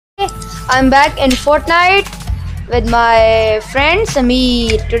I'm back in Fortnite with my friend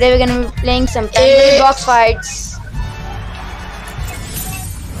Sameer. Today we're gonna be playing some penguin box fights.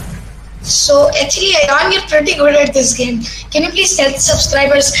 So actually, Ayan, you're pretty good at this game. Can you please tell the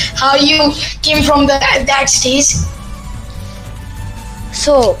subscribers how you came from that stage?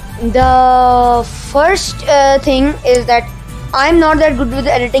 So the first thing is that I'm not that good with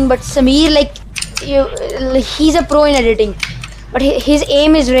editing, but Sameer, he's a pro in editing. But his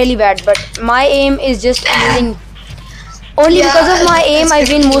aim is really bad. But my aim is just amazing. Only because of my aim, I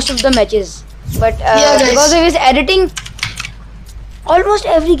win most of the matches. But because of his editing, almost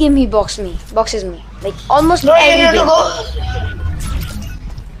every game he boxes me. Like almost every game.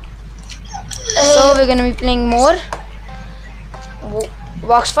 So we're gonna be playing more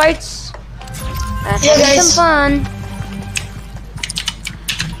box fights and having some fun.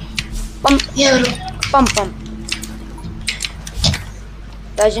 Pump. Pump.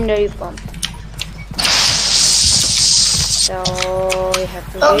 Legendary pump. So we have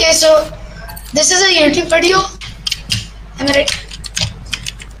to wait. So this is a YouTube video. Am I right?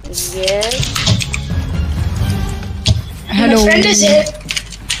 Yes. Hello. My friend is here.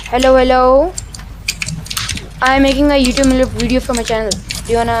 Hello. I am making a YouTube video for my channel.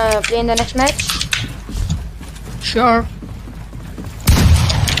 Do you wanna play in the next match? Sure.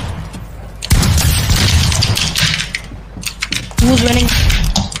 Who's winning?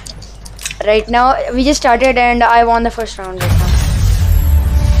 Right now, we just started and I won the first round right now.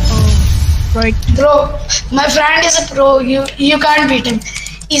 Oh, right. Bro, my friend is a pro. You can't beat him.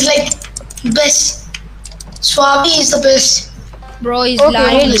 He's like best. Swabi is the best. Bro, he's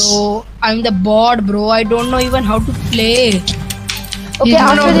lying, bro. I'm the bot, bro. I don't know even how to play. Okay,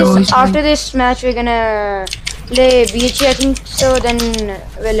 after this match, we're gonna play BHE, I think so. Then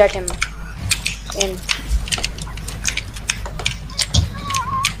we'll let him in.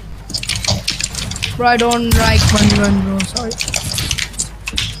 Bro, I don't like 1v1, bro. Sorry.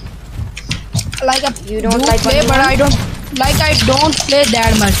 You don't like play, but I don't play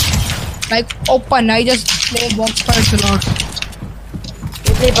that much. Like open, I just play box fights a lot.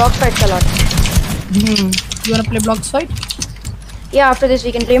 You play box fights a lot. You wanna play box fight? Yeah, after this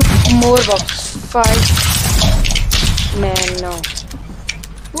we can play more box fights. Man, no.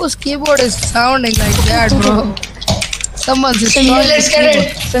 Whose keyboard is sounding like that, bro? Someone's just let's get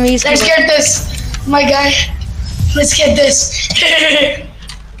it. Let's get this. My guy, let's get this.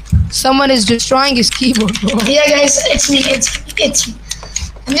 Someone is destroying his keyboard, bro. Yeah, guys, it's me. It's.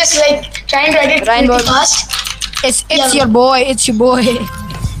 I'm just like trying to edit really fast. It's your boy. It's your boy.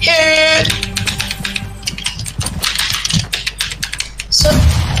 So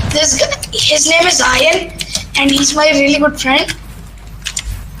this guy, his name is Ian, and he's my really good friend.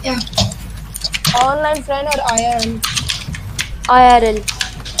 Yeah. Online friend or IRL? IRL.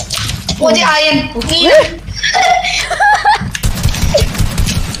 Oh, the Iron.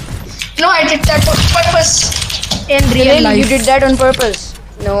 No, I did that on purpose. In real life. You did that on purpose.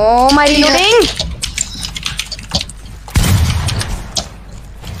 No, my reloading.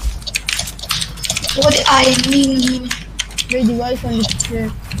 Oh, the Iron. Wait, device on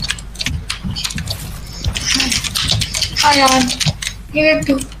display. Hi, Ian. You need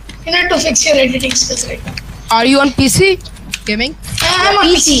to fix your editing skills right now. Are you on PC? Gaming? I'm on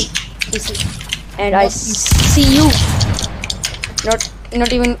PC. And I see you. Not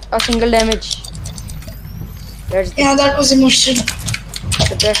even a single damage. That was emotional.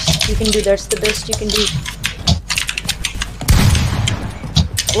 The best you can do. That's the best you can do.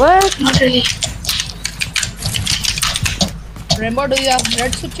 What? Not really. Rainbow, do you have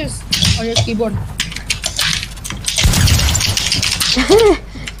red switches on your keyboard?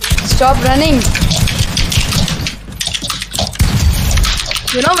 Stop running.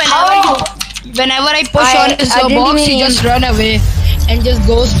 You know, whenever I push on his box, he just run away and just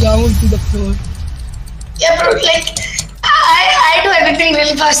goes down to the floor. Yeah, bro. Like I do everything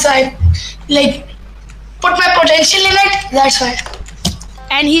really fast. So I like put my potential in it. That's why.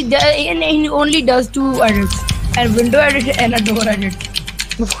 And he only does 2 edits, and window edit and a door edit.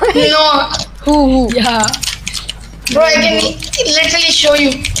 No. Who? Yeah. Bro, I can literally show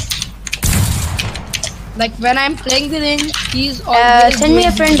you. Like when I'm playing with him, he's always send me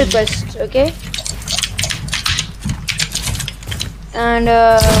a friend request, okay? And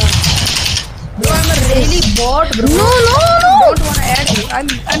bro, I'm a really bot, bro. No. I don't wanna add you.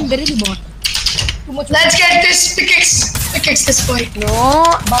 I'm really bot. Too much. Let's get this pickaxe this fight. No.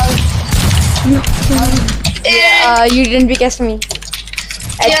 You didn't pickaxe me.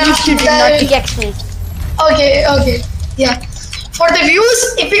 At least you did not pickaxe me. Okay. Yeah. For the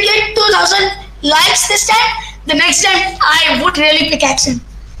views, if we get 2,000 likes this time, the next time I would really pickaxe him.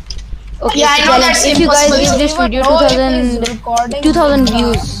 Okay, Yeah, I know challenge. that's If you guys impossible. give this video Bro, it is recording. 2000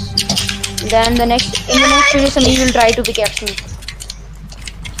 views, then in the next video, Samir will try to pickaxe me.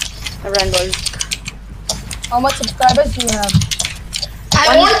 Around ball. How much subscribers do you have?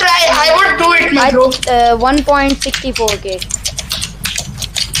 I won't try. I would do it, my bro. 1.64k.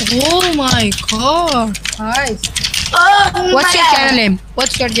 Oh my god. Nice. What's your channel name?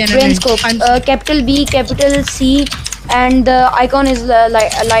 What's your channel name? Brainscope. Capital B, capital C, and the icon is a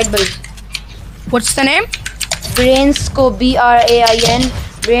light bulb. What's the name? Brainscope. BRAIN.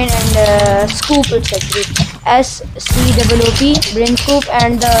 Brain and scoop. It's actually SCOOP. Brainscope,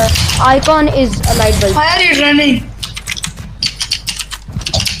 and the icon is a light bulb. Why are you running?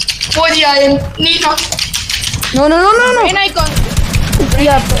 Oh yeah, Nina. No. Brain icon.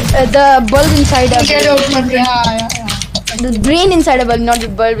 Yeah, the bulb inside a Get brain. out, my brain. Yeah. The brain inside a bulb, not the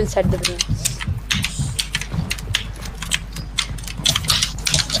bulb inside the brain.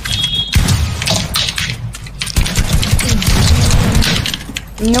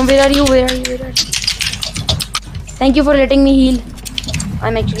 No, where are you? Thank you for letting me heal.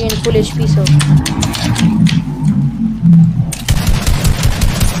 I'm actually in full HP, so.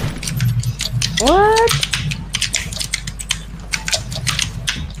 What?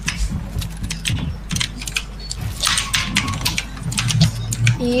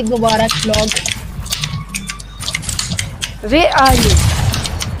 Eid Mubarak vlog. Where are you?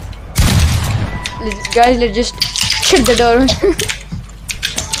 Guys, let's just shut the door.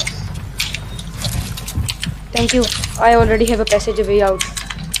 Thank you. I already have a passage way out.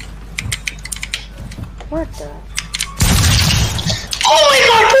 What the? Oh my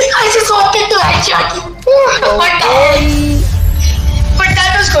god, I just wanted to headshot you. What the hell? But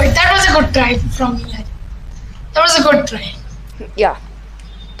that was good. That was a good try from me. That was a good try. Yeah.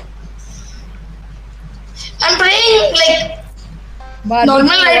 I'm playing like Barbie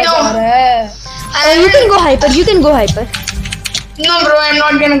normal right now. You can go hyper. No, bro, I'm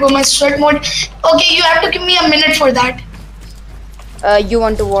not gonna go my sweat mode. Okay, you have to give me a minute for that. You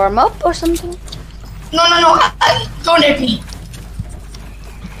want to warm up or something? No. Don't hit me.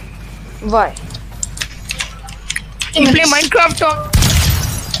 Why? You play Minecraft or?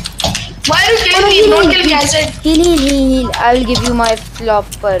 Why are you killing me? Don't kill me, I said. Heal. I will give you my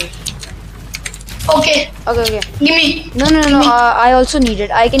flopper. Okay, Okay. give me. No. I also need it.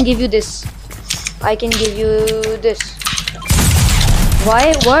 I can give you this. I can give you this.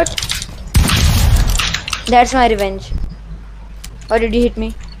 Why? What? That's my revenge. Why did you hit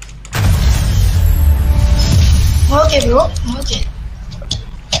me? Okay, bro. Okay.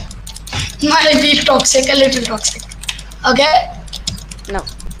 Might be toxic, a little toxic. Okay? No.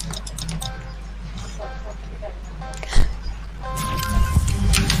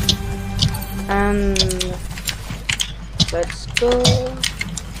 Let's go.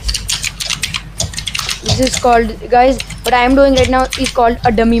 This is called, guys, what I am doing right now is called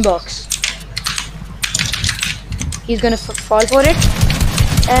a dummy box. He's gonna fall for it,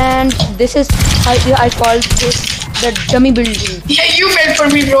 and this is how I call this the dummy building. Yeah, you fell for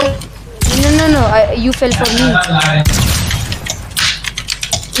me, bro. No, you fell for me.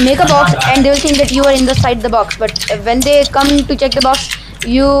 Make a box and they will think that you are inside the box, but when they come to check the box,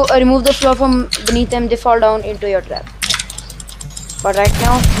 you remove the floor from beneath them, they fall down into your trap. But right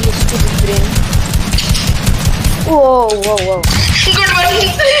now, he is stupid brain. Whoa. Good one.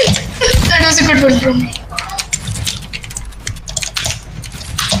 That was a good one from me.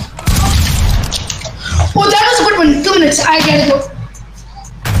 Oh, that was a good one. 2 minutes. I gotta go.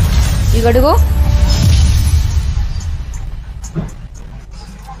 You gotta go?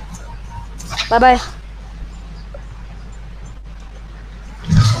 Bye-bye.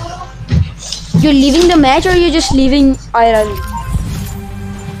 You're leaving the match or you're just leaving IRL?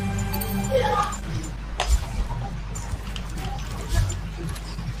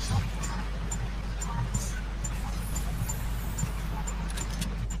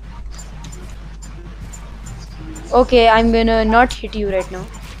 Okay, I'm gonna not hit you right now.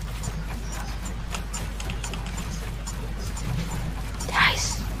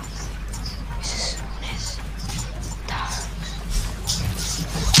 Guys, this is nice.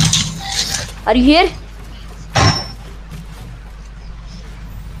 Are you here?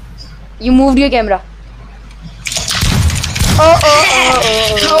 You moved your camera. Oh.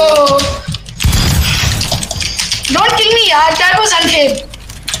 Don't kill me, yaar. That was unfair.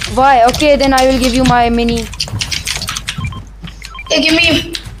 Why? Okay, then I will give you my mini. Hey, give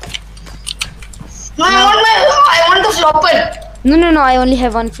me. No, I want the flopper. No, I only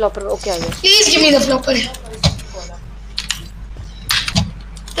have one flopper. Okay, I guess. Please give me the flopper.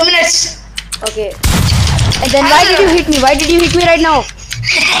 2 minutes. Okay. And then why did you hit me? Why did you hit me right now?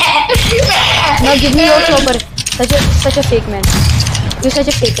 Now give me your chopper. Such a fake man. You're such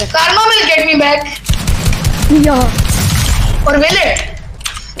a faker. Karma will get me back. Yeah. Or will it?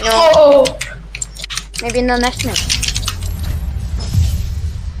 No. Oh. Maybe in the next match.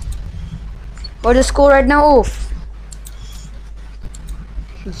 What's the score right now? Oh.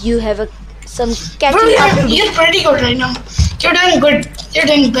 You have some catching up to do. You're pretty good right now. You're doing good. You're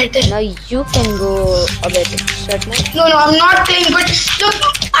doing better. Now you can go a bit. No, I'm not playing good. Look,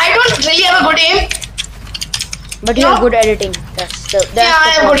 I don't really have a good aim. But you have good editing. That's the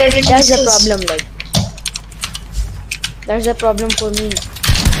problem. Like that's the problem for me.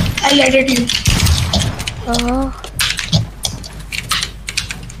 I'll edit you.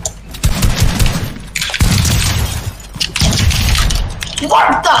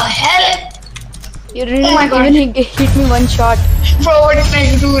 What the hell? You didn't even hit me one shot. Bro, what did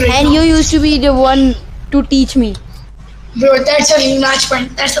I do right now? And you used to be the one to teach me. Bro, that's a match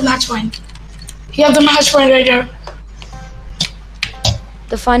point. That's the match point. You have the match point right here.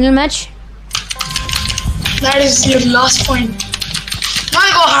 The final match? That is your last point. Now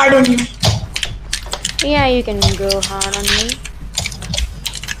I go hard on you. Yeah, you can go hard on me.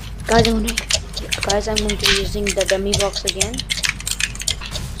 Guys, I'm going to be using the dummy box again.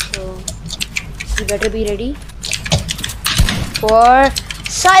 So, you better be ready for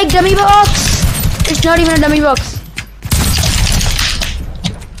Psych dummy box! It's not even a dummy box.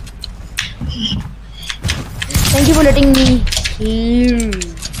 Thank you for letting me heal.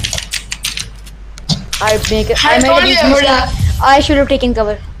 I should have taken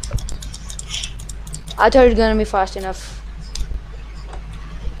cover. I thought it's gonna be fast enough.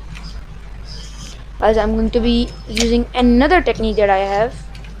 As I'm going to be using another technique that I have.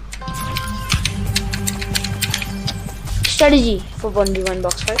 Strategy for 1v1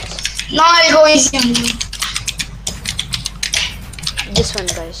 box fights. Now I'll go easy on you. This one,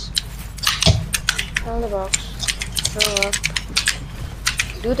 guys. Down the box. Throw up.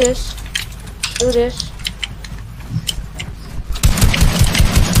 Do this. Do this.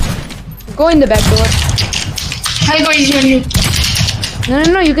 Go in the back door. I'll go easy on you.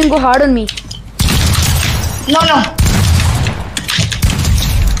 No, you can go hard on me. No.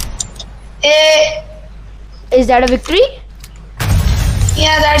 Is that a victory?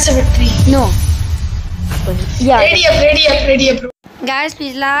 Yeah, that's a victory. No. Yeah. Ready up, bro. Guys,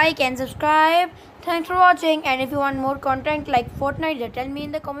 please like and subscribe. Thanks for watching. And if you want more content like Fortnite, then tell me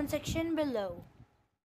in the comment section below.